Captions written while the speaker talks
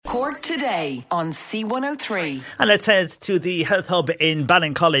Cork Today on C103. And let's head to the Health Hub in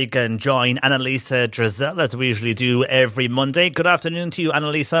Ballincollig and join Annelliesse Drizzell, as we usually do every Monday. Good afternoon to you,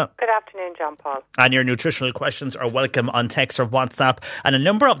 Annelliesse. Good afternoon, John Paul. And your nutritional questions are welcome on text or WhatsApp. And a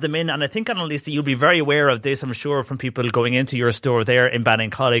number of them in, and I think, Annelliesse, you'll be very aware of this, I'm sure, from people going into your store there in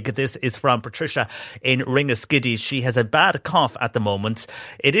Ballincollig. This is from Patricia in Ringaskiddy. She has a bad cough at the moment.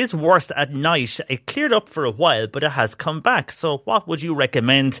 It is worse at night. It cleared up for a while, but it has come back. So what would you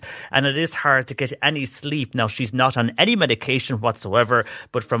recommend? And it is hard to get any sleep. Now, she's not on any medication whatsoever,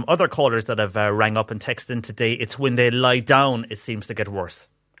 but from other callers that have rang up and texted in today, it's when they lie down, it seems to get worse.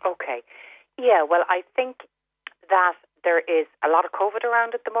 Okay. Yeah, well, I think that there is a lot of COVID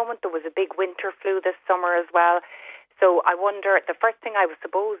around at the moment. There was a big winter flu this summer as well. So I wonder, the first thing I would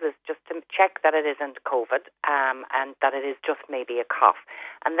suppose is just to check that it isn't COVID and that it is just maybe a cough.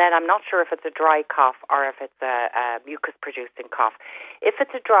 And then I'm not sure if it's a dry cough or if it's a mucus-producing cough. If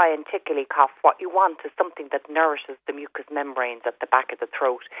it's a dry and tickly cough, what you want is something that nourishes the mucous membranes at the back of the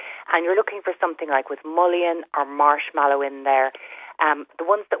throat. And you're looking for something like with mullein or marshmallow in there. The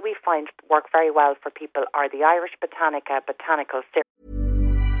ones that we find work very well for people are the Irish Botanica Botanical Syrup.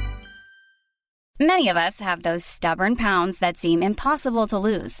 Many of us have those stubborn pounds that seem impossible to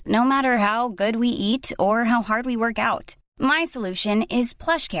lose, no matter how good we eat or how hard we work out. My solution is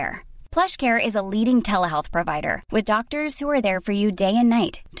PlushCare. PlushCare is a leading telehealth provider with doctors who are there for you day and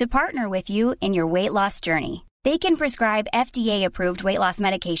night to partner with you in your weight loss journey. They can prescribe FDA-approved weight loss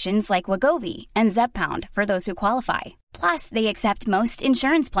medications like Wegovy and Zepbound for those who qualify. Plus, they accept most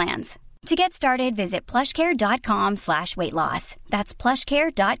insurance plans. To get started, visit plushcare.com/weightloss. That's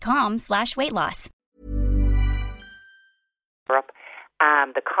plushcare.com/weightloss.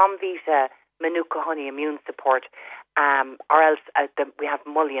 The Comvita Manuka Honey Immune Support, or else we have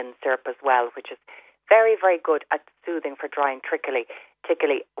mullein syrup as well, which is very, very good at soothing for dry and tickly.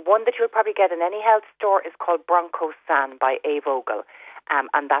 One that you'll probably get in any health store is called Bronco San by A. Vogel.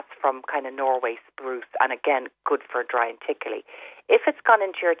 And that's from kind of Norway spruce, and again, good for dry and tickly. If it's gone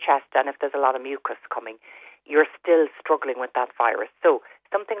into your chest and if there's a lot of mucus coming, you're still struggling with that virus. So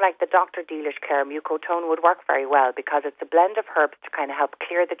something like the Dr. Delish Care Mucotone would work very well because it's a blend of herbs to kind of help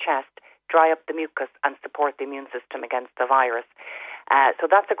clear the chest, dry up the mucus and support the immune system against the virus. So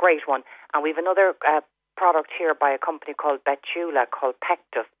that's a great one. And we have another product here by a company called Betula called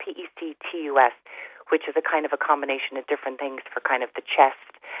Pectus, Pectus, which is a kind of a combination of different things for kind of the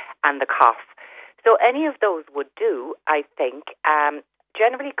chest and the cough. So any of those would do, I think.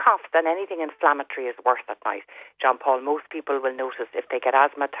 Generally, coughs and anything inflammatory is worse at night. John Paul, most people will notice if they get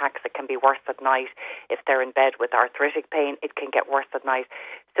asthma attacks, it can be worse at night. If they're in bed with arthritic pain, it can get worse at night.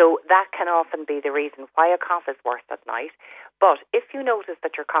 So that can often be the reason why a cough is worse at night. But if you notice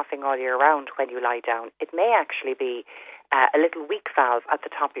that you're coughing all year round when you lie down, it may actually be a little weak valve at the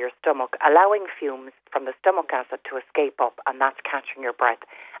top of your stomach, allowing fumes from the stomach acid to escape up, and that's catching your breath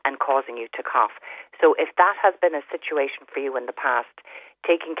and causing you to cough. So if that has been a situation for you in the past,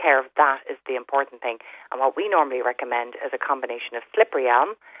 taking care of that is the important thing. And what we normally recommend is a combination of slippery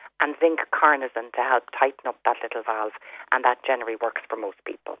elm and zinc carnosine to help tighten up that little valve, and that generally works for most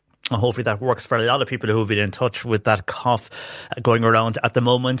people. Hopefully that works for a lot of people who have been in touch with that cough going around at the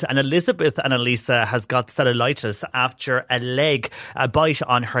moment. And Elizabeth and Annelliesse has got cellulitis after a bite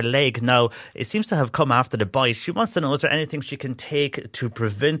on her leg. Now, it seems to have come after the bite. She wants to know, is there anything she can take to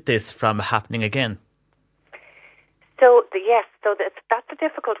prevent this from happening again? So that's a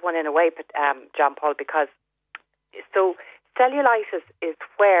difficult one in a way, but John Paul, because cellulitis is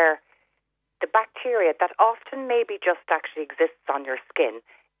where the bacteria that often maybe just actually exists on your skin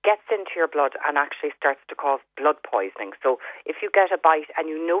gets into your blood and actually starts to cause blood poisoning. So if you get a bite and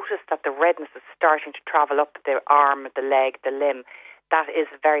you notice that the redness is starting to travel up the arm, the leg, the limb, that is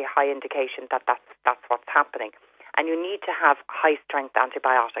a very high indication that that's what's happening. And you need to have high-strength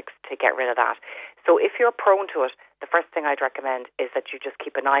antibiotics to get rid of that. So if you're prone to it, the first thing I'd recommend is that you just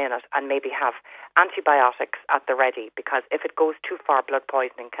keep an eye on it and maybe have antibiotics at the ready, because if it goes too far, blood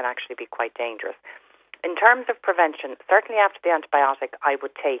poisoning can actually be quite dangerous. In terms of prevention, certainly after the antibiotic, I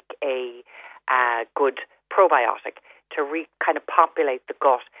would take a good probiotic to kind of populate the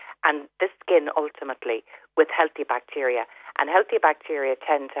gut and the skin ultimately with healthy bacteria. And healthy bacteria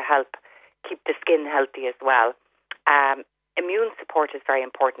tend to help keep the skin healthy as well. Immune support is very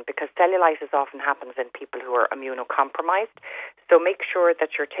important because cellulitis often happens in people who are immunocompromised. So make sure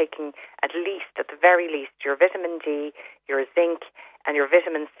that you're taking at the very least, your vitamin D, your zinc, and your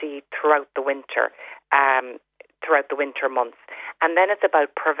vitamin C throughout the winter months. And then it's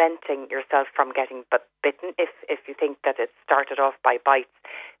about preventing yourself from getting bitten if you think that it started off by bites.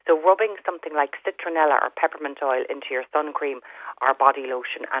 So rubbing something like citronella or peppermint oil into your sun cream or body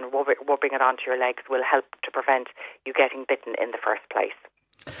lotion and rubbing it onto your legs will help to prevent you getting bitten in the first place.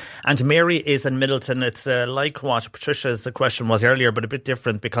 And Mary is in Middleton. It's like what Patricia's question was earlier, but a bit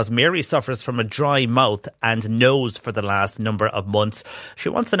different because Mary suffers from a dry mouth and nose for the last number of months. She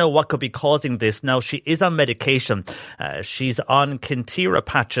wants to know what could be causing this. Now, she is on medication. She's on Kintira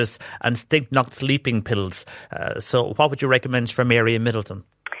patches and stink-knocked sleeping pills. So what would you recommend for Mary in Middleton?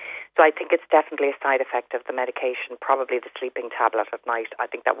 So I think it's definitely a side effect of the medication, probably the sleeping tablet at night. I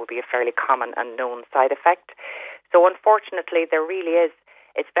think that would be a fairly common and known side effect. So unfortunately,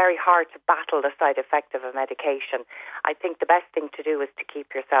 it's very hard to battle the side effect of a medication. I think the best thing to do is to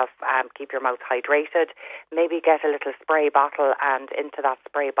keep your mouth hydrated. Maybe get a little spray bottle, and into that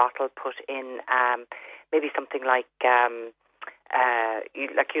spray bottle put in maybe something like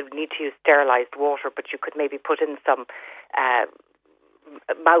you need to use sterilised water, but you could maybe put in some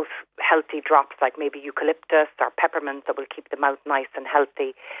mouth healthy drops like maybe eucalyptus or peppermint that will keep the mouth nice and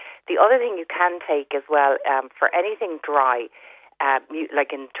healthy. The other thing you can take as well for anything dry,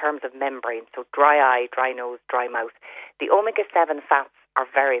 like in terms of membrane, so dry eye, dry nose, dry mouth, the omega-7 fats are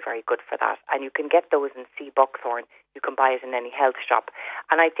very, very good for that, and you can get those in sea buckthorn. You can buy it in any health shop,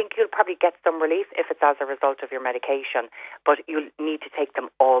 and I think you'll probably get some relief if it's as a result of your medication, but you'll need to take them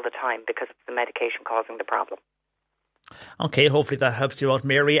all the time because it's the medication causing the problem. Okay, hopefully that helps you out,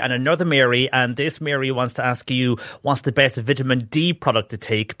 Mary. And another Mary, and this Mary wants to ask you what's the best vitamin D product to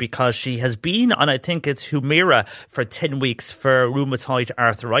take, because she has been on, I think it's Humira, for 10 weeks for rheumatoid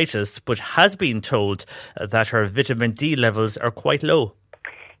arthritis, but has been told that her vitamin D levels are quite low.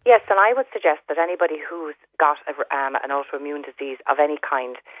 Yes, and I would suggest that anybody who's got an autoimmune disease of any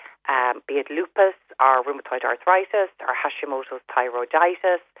kind, be it lupus or rheumatoid arthritis or Hashimoto's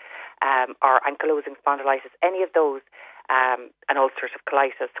thyroiditis or ankylosing spondylitis, any of those, and ulcerative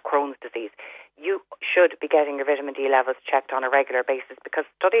colitis, Crohn's disease, you should be getting your vitamin D levels checked on a regular basis, because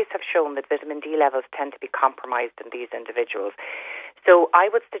studies have shown that vitamin D levels tend to be compromised in these individuals. So I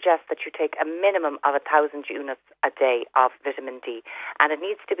would suggest that you take a minimum of 1,000 units a day of vitamin D, and it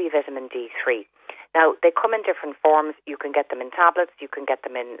needs to be vitamin D3. Now, they come in different forms. You can get them in tablets, you can get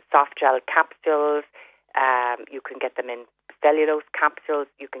them in soft gel capsules, you can get them in cellulose capsules,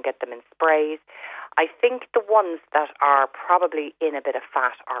 you can get them in sprays. I think the ones that are probably in a bit of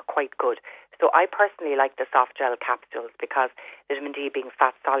fat are quite good. So I personally like the soft gel capsules because vitamin D being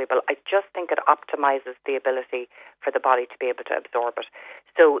fat soluble, I just think it optimizes the ability for the body to be able to absorb it.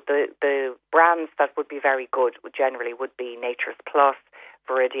 So the brands that would be very good generally would be Nature's Plus.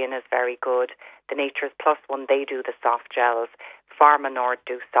 Viridian is very good. The Nature's Plus one, they do the soft gels. Pharma Nord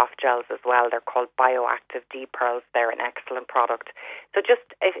do soft gels as well. They're called Bioactive D Pearls. They're an excellent product. So just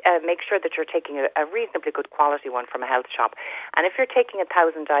make sure that you're taking a reasonably good quality one from a health shop. And if you're taking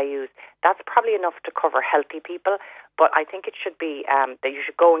 1,000 IUs, that's probably enough to cover healthy people. But I think it should be that you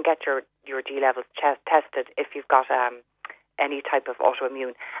should go and get your D levels tested if you've got any type of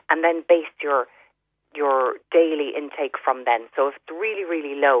autoimmune, and then base your daily intake from then. So if it's really,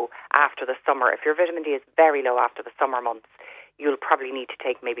 really low after the summer, if your vitamin D is very low after the summer months, you'll probably need to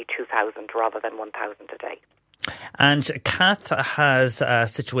take maybe 2,000 rather than 1,000 a day. And Kath has a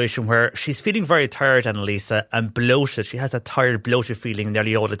situation where she's feeling very tired, Annelliesse, and bloated. She has that tired, bloated feeling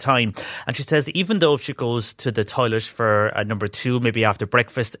nearly all the time. And she says even though if she goes to the toilet for number 2, maybe after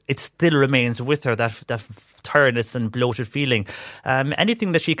breakfast, it still remains with her, that tiredness and bloated feeling.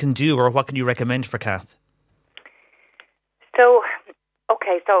 Anything that she can do, or what can you recommend for Kath?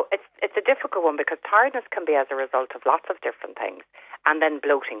 So it's a difficult one, because tiredness can be as a result of lots of different things, and then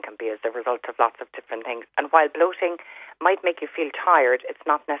bloating can be as a result of lots of different things. And while bloating might make you feel tired, it's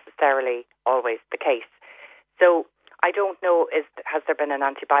not necessarily always the case. So I don't know, has there been an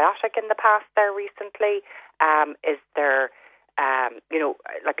antibiotic in the past there recently? Is there,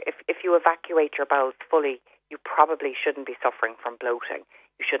 if you evacuate your bowels fully, you probably shouldn't be suffering from bloating.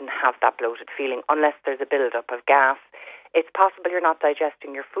 You shouldn't have that bloated feeling unless there's a build-up of gas. It's possible you're not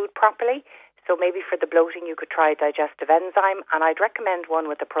digesting your food properly. So maybe for the bloating, you could try a digestive enzyme. And I'd recommend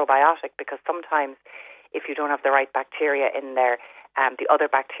one with a probiotic, because sometimes if you don't have the right bacteria in there, the other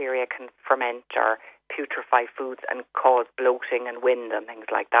bacteria can ferment or putrefy foods and cause bloating and wind and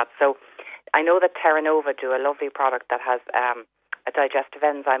things like that. So I know that Terra Nova do a lovely product that has a digestive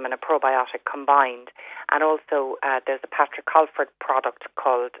enzyme and a probiotic combined. And also there's a Patrick Colford product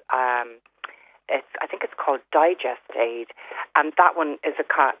called... I think it's called Digest Aid, and that one is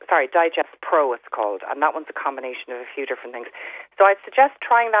Digest Pro it's called, and that one's a combination of a few different things. So I'd suggest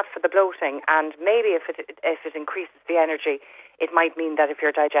trying that for the bloating, and maybe if it increases the energy, It might mean that if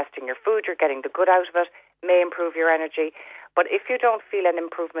you're digesting your food, you're getting the good out of it, may improve your energy. But if you don't feel an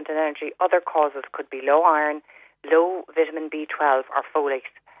improvement in energy, other causes could be low iron, low vitamin B12 or folate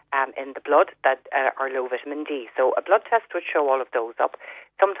in the blood, that or low vitamin D. So a blood test would show all of those up.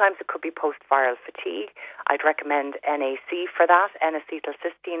 Sometimes it could be post-viral fatigue. I'd recommend NAC for that.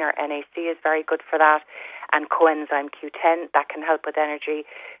 N-acetylcysteine or NAC is very good for that. And coenzyme Q10, that can help with energy.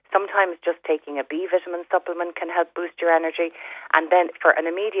 Sometimes just taking a B vitamin supplement can help boost your energy. And then for an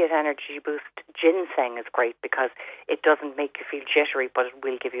immediate energy boost, ginseng is great because it doesn't make you feel jittery, but it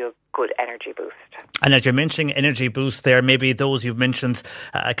will give you a good energy boost. And as you're mentioning energy boost there, maybe those you've mentioned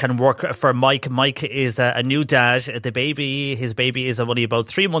can work for Mike. Mike is a new dad. His baby is only about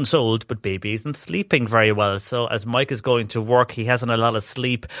 3 months old, but baby isn't sleeping very well. So as Mike is going to work, he hasn't a lot of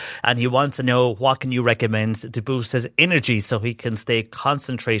sleep and he wants to know what can you recommend to boost his energy so he can stay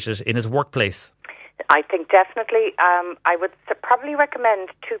concentrated in his workplace. I think definitely I would probably recommend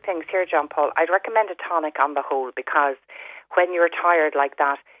two things here, John Paul. I'd recommend a tonic on the whole, because when you're tired like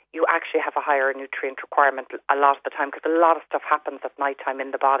that, you actually have a higher nutrient requirement a lot of the time, because a lot of stuff happens at night time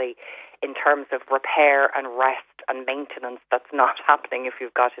in the body in terms of repair and rest and maintenance that's not happening if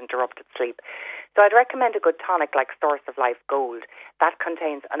you've got interrupted sleep. So I'd recommend a good tonic like Source of Life Gold. That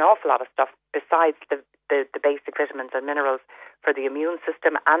contains an awful lot of stuff besides the basic vitamins and minerals for the immune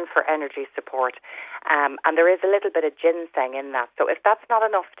system and for energy support. And there is a little bit of ginseng in that. So if that's not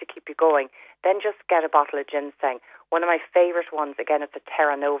enough to keep you going, then just get a bottle of ginseng. One of my favourite ones, again, it's a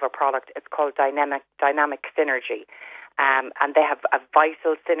Terra Nova product. It's called Dynamic Synergy. And they have a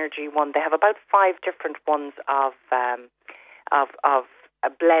Vital Synergy one. They have about 5 different ones of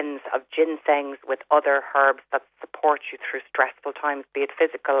blends of ginsengs with other herbs that support you through stressful times, be it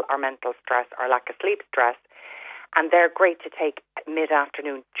physical or mental stress or lack of sleep stress. And they're great to take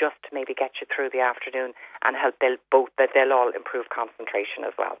mid-afternoon just to maybe get you through the afternoon and help they'll all improve concentration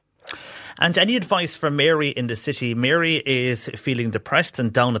as well. And any advice for Mary in the city? Mary is feeling depressed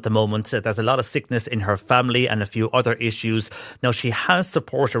and down at the moment. There's a lot of sickness in her family and a few other issues. Now, she has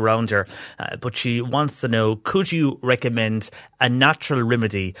support around her, but she wants to know, could you recommend a natural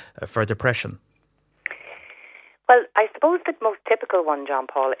remedy for depression? Well, I suppose the most typical one, John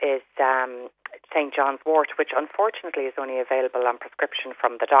Paul, is St. John's wort, which unfortunately is only available on prescription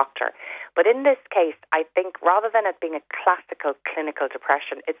from the doctor. But in this case, I think rather than it being a classical clinical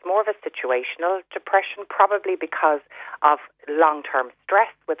depression, it's more of a situational depression, probably because of long-term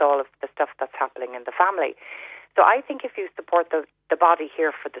stress with all of the stuff that's happening in the family. So I think if you support the body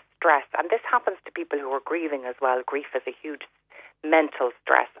here for the stress, and this happens to people who are grieving as well, grief is a huge mental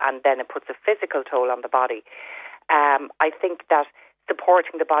stress, and then it puts a physical toll on the body. I think that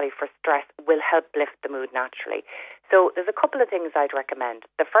supporting the body for stress will help lift the mood naturally. So there's a couple of things I'd recommend.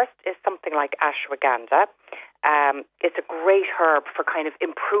 The first is something like ashwagandha. It's a great herb for kind of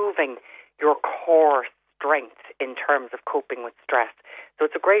improving your core strength in terms of coping with stress. So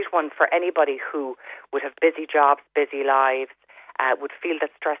it's a great one for anybody who would have busy jobs, busy lives, would feel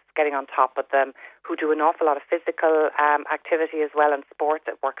that stress is getting on top of them, who do an awful lot of physical activity as well and sports.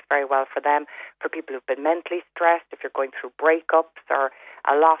 It works very well for them. For people who've been mentally stressed, if you're going through breakups or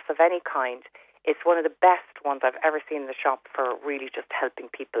a loss of any kind, it's one of the best ones I've ever seen in the shop for really just helping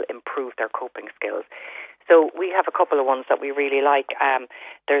people improve their coping skills. So we have a couple of ones that we really like.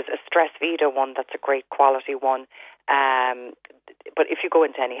 There's a Stress Vita one that's a great quality one. But if you go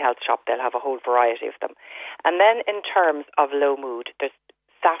into any health shop, they'll have a whole variety of them. And then in terms of low mood, there's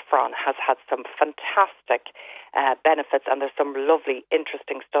saffron has had some fantastic benefits, and there's some lovely,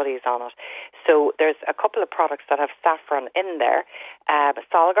 interesting studies on it. So there's a couple of products that have saffron in there.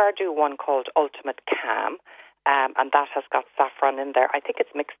 Solgar do one called Ultimate Calm, and that has got saffron in there. I think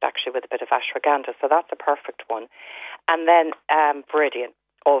it's mixed actually with a bit of ashwagandha, so that's a perfect one. And then Viridian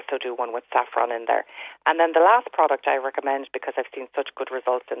also do one with saffron in there. And then the last product I recommend, because I've seen such good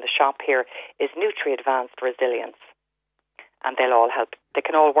results in the shop here, is Nutri Advanced Resilience. And they'll all help. They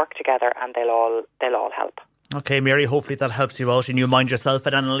can all work together and they'll all help. Okay, Mary, hopefully that helps you out and you mind yourself.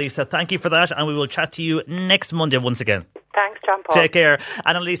 And Annelliesse, thank you for that, and we will chat to you next Monday once again. Thanks, John Paul. Take care.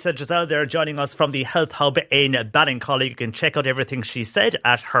 Annelliesse Giselle there joining us from the Health Hub in Ballincollig. You can check out everything she said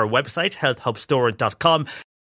at her website, healthhubstore.com.